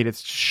know, I mean,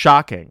 it's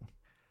shocking.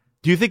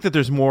 Do you think that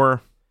there's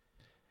more,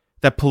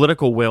 that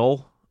political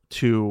will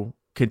to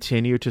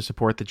continue to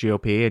support the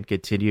GOP and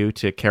continue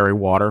to carry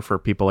water for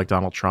people like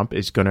Donald Trump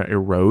is going to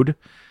erode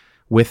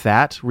with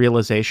that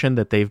realization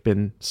that they've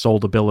been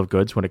sold a bill of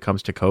goods when it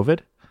comes to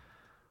COVID?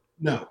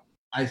 No,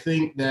 I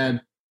think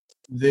that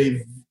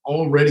they've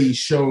already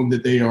shown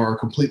that they are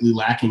completely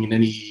lacking in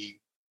any,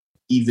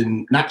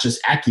 even not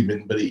just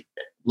acumen, but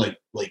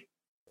like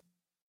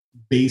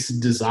base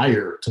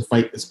desire to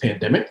fight this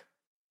pandemic,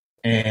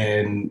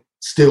 and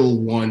still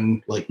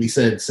won, like we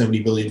said,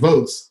 70 million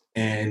votes.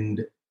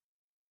 And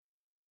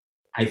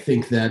I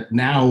think that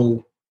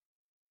now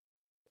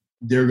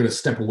they're going to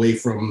step away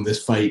from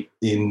this fight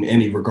in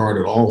any regard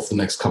at all for the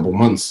next couple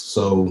months.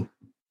 So,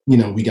 you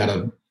know, we got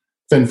to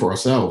fend for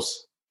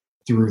ourselves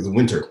through the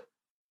winter.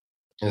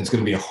 And it's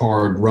going to be a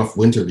hard, rough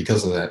winter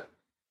because of that.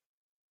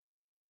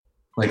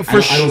 Like,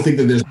 I don't think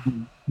that there's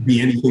going to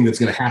be anything that's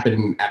going to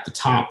happen at the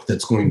top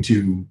that's going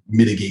to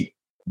mitigate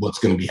what's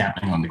going to be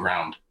happening on the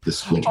ground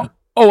this winter.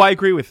 Oh, I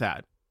agree with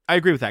that. I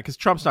agree with that because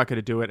Trump's not going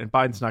to do it and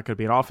Biden's not going to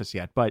be in office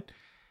yet. But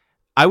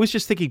I was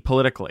just thinking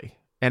politically,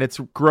 and it's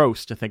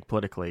gross to think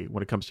politically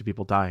when it comes to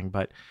people dying,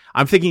 but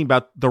I'm thinking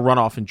about the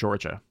runoff in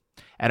Georgia,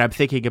 and I'm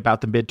thinking about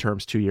the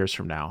midterms 2 years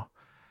from now.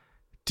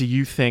 Do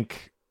you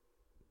think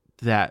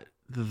that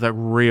the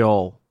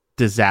real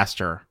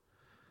disaster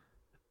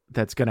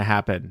that's going to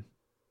happen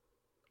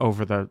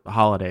over the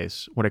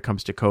holidays when it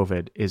comes to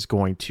COVID is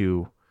going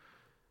to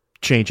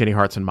change any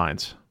hearts and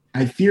minds?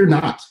 I fear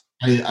not.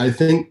 I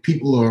think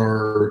people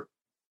are,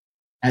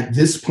 at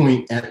this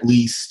point at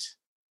least,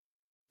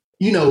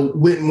 you know,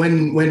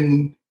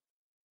 when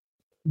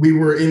we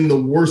were in the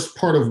worst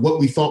part of what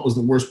we thought was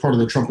the worst part of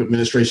the Trump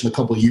administration a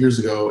couple of years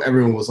ago,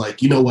 everyone was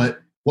like, you know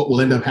what will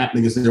end up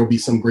happening is there will be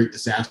some great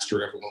disaster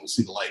and everyone will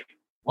see the light.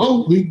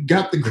 Well, we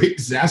got the great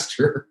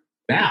disaster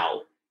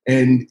now,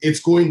 and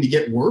it's going to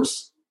get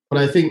worse. But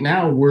I think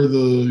now we're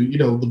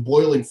the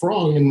boiling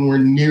frog, and we're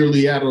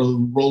nearly at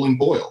a rolling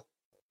boil.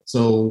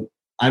 So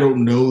I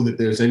don't know that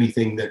there's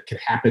anything that could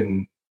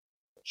happen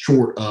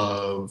short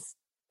of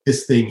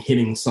this thing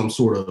hitting some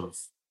sort of,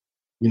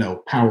 you know,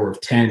 power of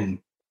 10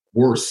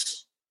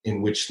 worse,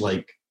 in which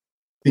like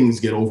things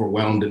get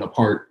overwhelmed and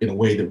apart in a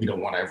way that we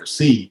don't want to ever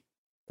see,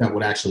 that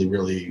would actually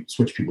really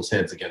switch people's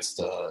heads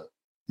against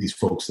these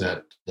folks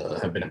that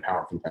have been in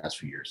power for the past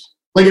few years.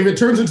 Like, if it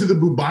turns into the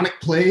bubonic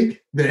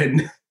plague,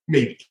 then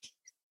maybe.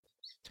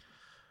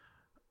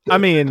 I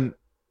mean,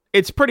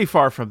 it's pretty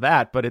far from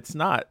that, but it's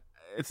not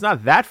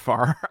that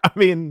far. I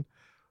mean,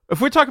 if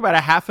we're talking about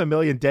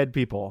 500,000 dead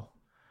people,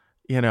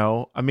 you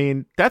know, I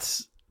mean,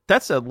 that's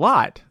a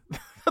lot.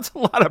 That's a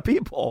lot of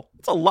people.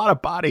 It's a lot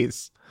of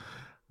bodies.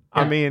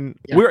 Yeah. I mean,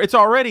 it's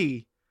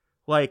already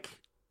like,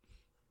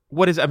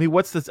 what's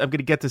this? I'm going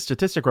to get the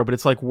statistic right, but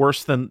it's like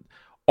worse than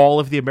all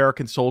of the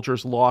American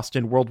soldiers lost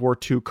in World War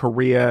II,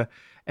 Korea,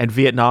 and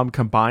Vietnam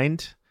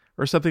combined,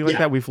 or something like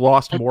that. We've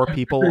lost more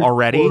people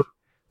already.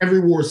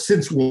 Every war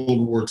since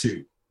World War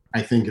II,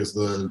 I think, is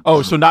the...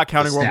 Oh, so not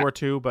counting World War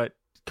II, but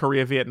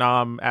Korea,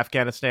 Vietnam,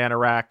 Afghanistan,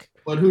 Iraq.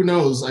 But who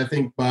knows? I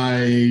think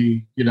by,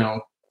 you know,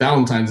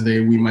 Valentine's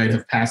Day, we might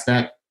have passed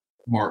that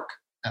mark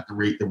at the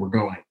rate that we're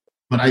going.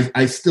 But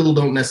I still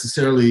don't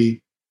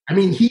necessarily... I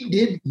mean,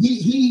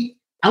 he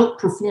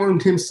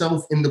outperformed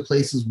himself in the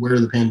places where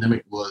the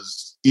pandemic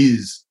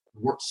is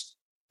worst.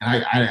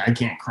 And I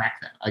can't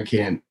crack that. I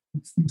can't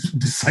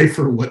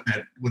decipher what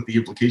the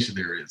implication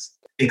there is.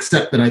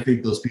 Except that I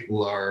think those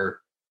people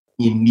are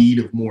in need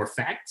of more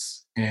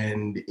facts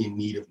and in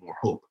need of more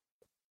hope.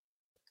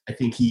 I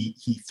think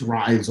he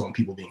thrives on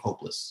people being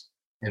hopeless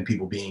and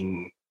people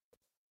being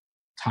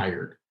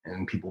tired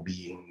and people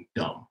being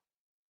dumb.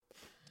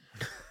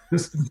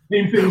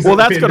 Well,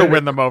 that's going to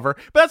win them over.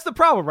 But that's the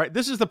problem, right?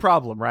 This is the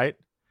problem, right?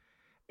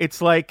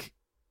 It's like,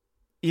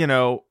 you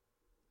know,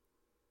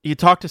 you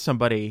talk to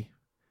somebody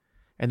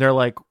and they're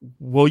like,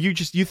 well, you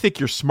think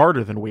you're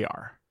smarter than we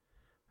are.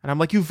 And I'm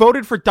like, you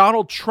voted for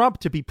Donald Trump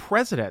to be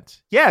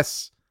president.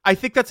 Yes, I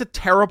think that's a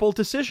terrible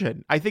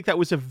decision. I think that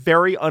was a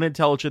very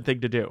unintelligent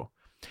thing to do.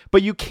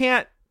 But you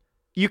can't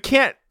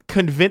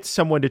convince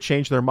someone to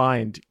change their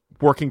mind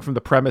working from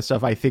the premise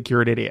of I think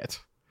you're an idiot.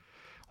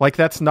 Like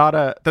that's not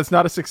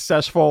a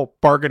successful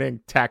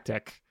bargaining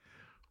tactic.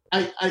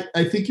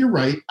 I think you're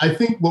right. I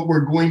think what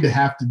we're going to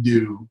have to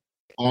do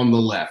on the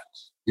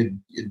left,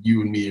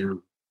 you and me are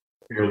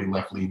fairly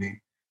left leaning,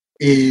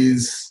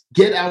 is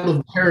get out of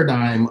the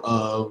paradigm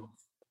of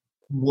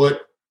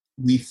what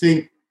we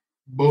think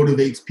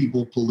motivates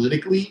people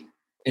politically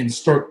and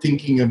start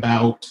thinking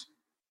about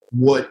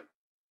what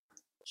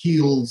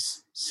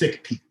heals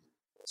sick people.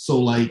 So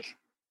like,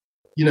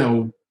 you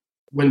know,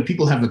 when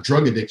people have a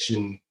drug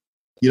addiction,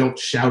 you don't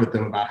shout at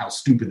them about how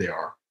stupid they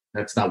are.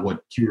 That's not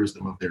what cures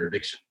them of their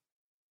addiction.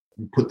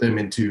 You put them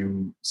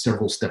into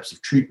several steps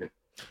of treatment.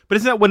 But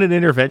isn't that what an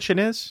intervention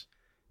is?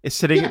 Is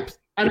sitting,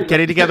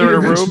 getting together in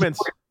a room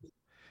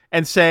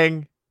and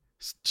saying,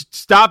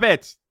 stop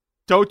it.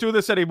 Don't do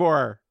this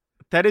anymore.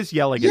 That is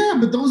yelling at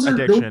but those are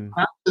addiction.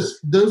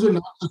 Those are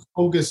not just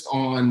focused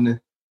on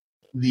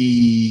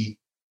the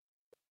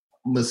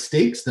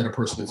mistakes that a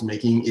person is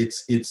making.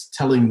 It's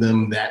telling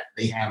them that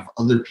they have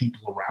other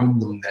people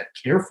around them that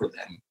care for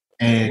them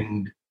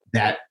and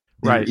that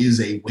there is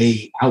a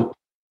way out,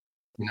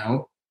 you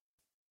know?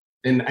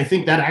 And I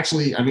think that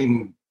actually, I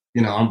mean,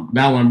 you know,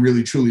 I'm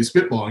really truly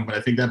spitballing, but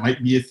I think that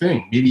might be a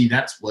thing. Maybe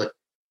that's what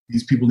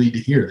these people need to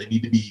hear. They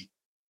need to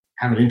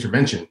have an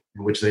intervention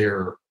in which they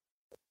are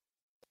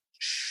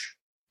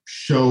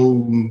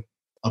shown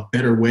a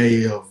better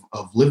way of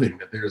living,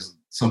 that there's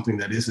something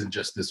that isn't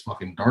just this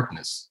fucking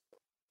darkness.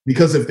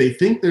 Because if they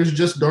think there's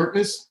just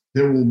darkness,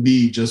 there will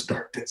be just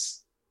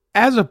darkness.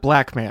 As a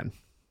black man,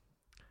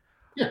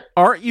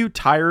 aren't you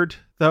tired,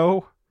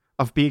 though,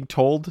 of being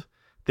told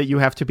that you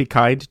have to be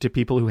kind to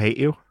people who hate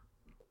you?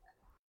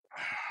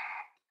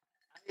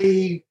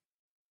 I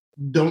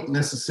don't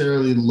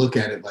necessarily look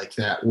at it like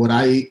that. What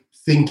I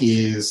think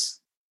is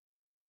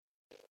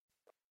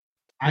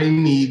I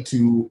need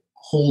to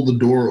hold the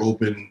door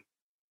open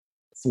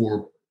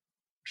for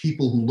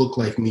people who look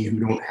like me who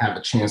don't have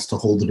a chance to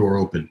hold the door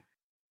open.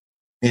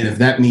 And if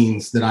that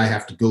means that I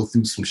have to go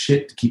through some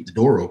shit to keep the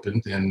door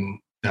open, then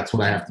that's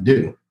what I have to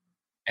do.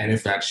 And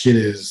if that shit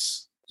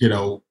is, you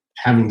know,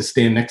 having to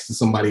stand next to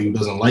somebody who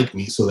doesn't like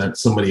me so that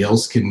somebody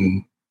else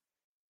can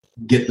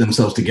get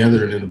themselves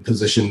together and in a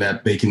position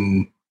that they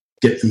can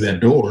get through that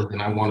door,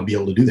 then I want to be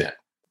able to do that.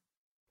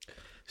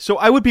 So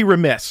I would be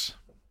remiss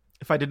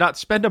if I did not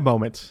spend a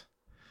moment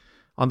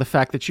on the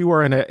fact that you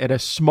are in a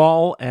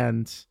small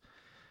and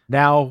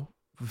now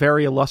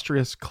very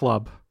illustrious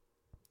club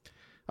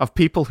of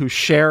people who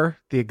share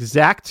the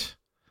exact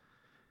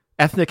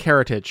ethnic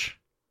heritage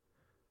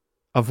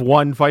of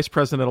one Vice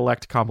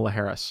President-elect Kamala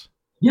Harris.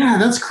 Yeah,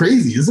 that's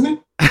crazy, isn't it?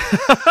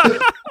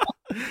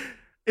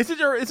 Is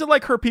it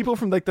like her people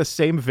from like the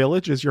same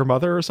village as your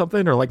mother or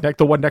something, or like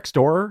the one next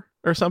door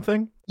or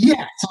something?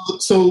 Yeah.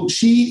 So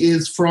she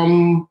is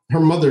from, her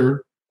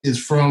mother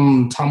is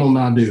from Tamil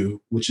Nadu,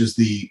 which is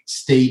the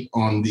state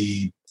on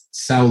the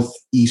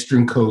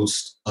southeastern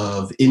coast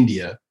of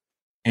India.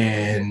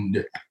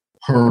 And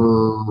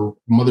her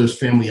mother's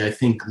family, I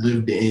think,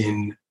 lived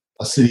in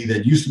a city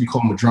that used to be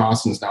called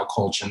Madras and is now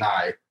called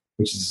Chennai,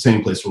 which is the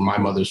same place where my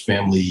mother's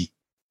family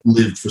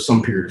lived for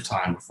some period of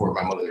time before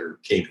my mother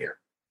came here.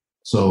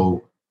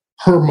 So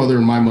her mother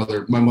and my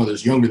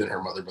mother's younger than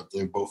her mother, but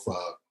they're both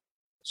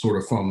sort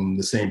of from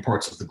the same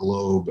parts of the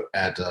globe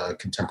at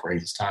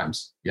contemporaneous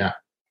times. Yeah,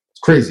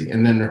 it's crazy.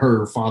 And then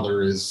her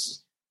father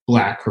is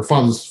Black. Her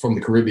father's from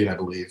the Caribbean, I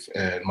believe,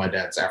 and my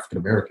dad's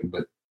African-American.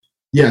 But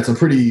yeah, it's a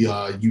pretty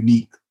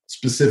unique,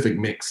 specific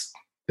mix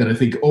that I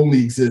think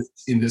only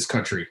exists in this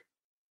country.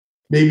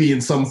 Maybe in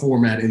some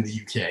format in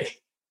the UK.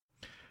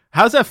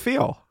 How's that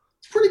feel?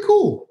 It's pretty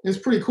cool. It's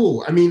pretty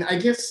cool. I mean, I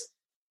guess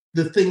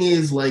the thing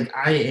is, like,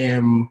 I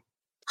am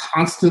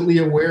constantly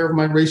aware of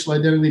my racial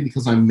identity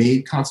because I'm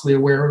made constantly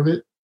aware of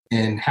it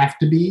and have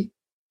to be.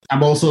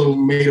 I'm also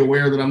made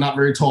aware that I'm not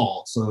very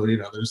tall. So, you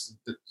know, there's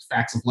the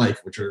facts of life,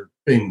 which are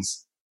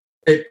things.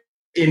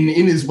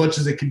 In as much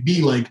as it could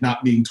be like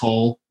not being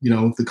tall, you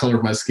know, the color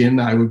of my skin,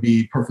 I would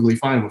be perfectly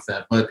fine with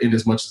that. But in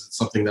as much as it's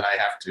something that I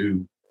have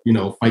to, you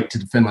know, fight to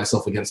defend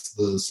myself against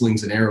the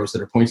slings and arrows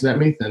that are pointed at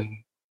me,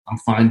 then I'm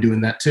fine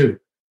doing that too.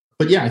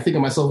 But yeah, I think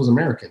of myself as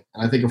American,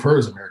 and I think of her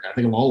as American. I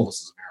think of all of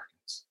us as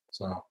Americans.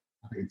 So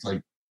I think it's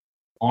like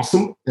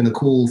awesome and a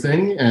cool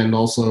thing, and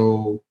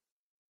also,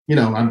 you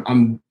know,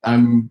 I'm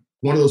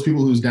one of those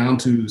people who's down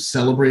to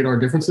celebrate our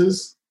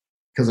differences,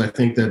 because I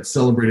think that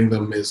celebrating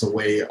them is a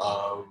way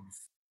of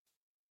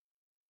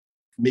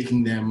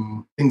making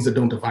them things that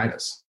don't divide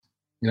us,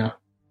 you know?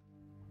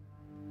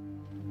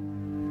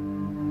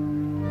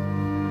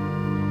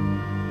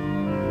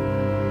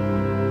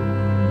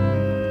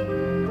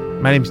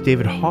 My name's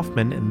David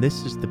Hoffman, and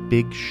this is The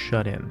Big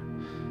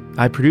Shut-In.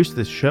 I produce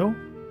this show,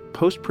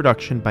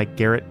 post-production by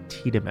Garrett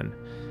Tiedemann.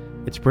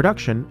 It's a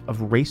production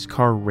of Race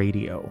Car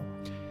Radio.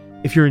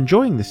 If you're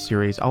enjoying this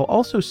series, I'll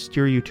also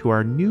steer you to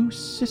our new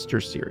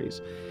sister series,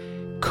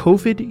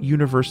 COVID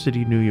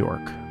University New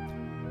York.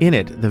 In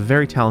it, the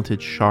very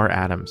talented Shar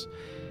Adams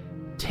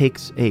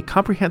takes a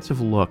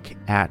comprehensive look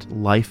at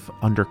life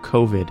under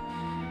COVID,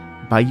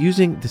 by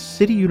using the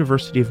City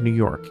University of New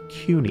York,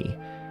 CUNY,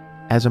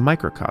 as a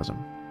microcosm.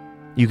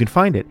 You can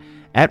find it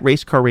at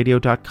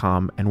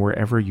racecarradio.com and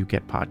wherever you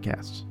get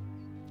podcasts.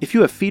 If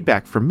you have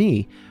feedback for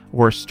me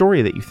or a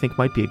story that you think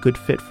might be a good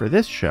fit for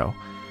this show,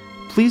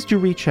 please do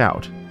reach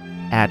out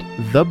at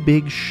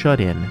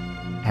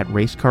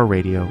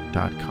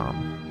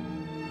thebigShutin@racecarradio.com.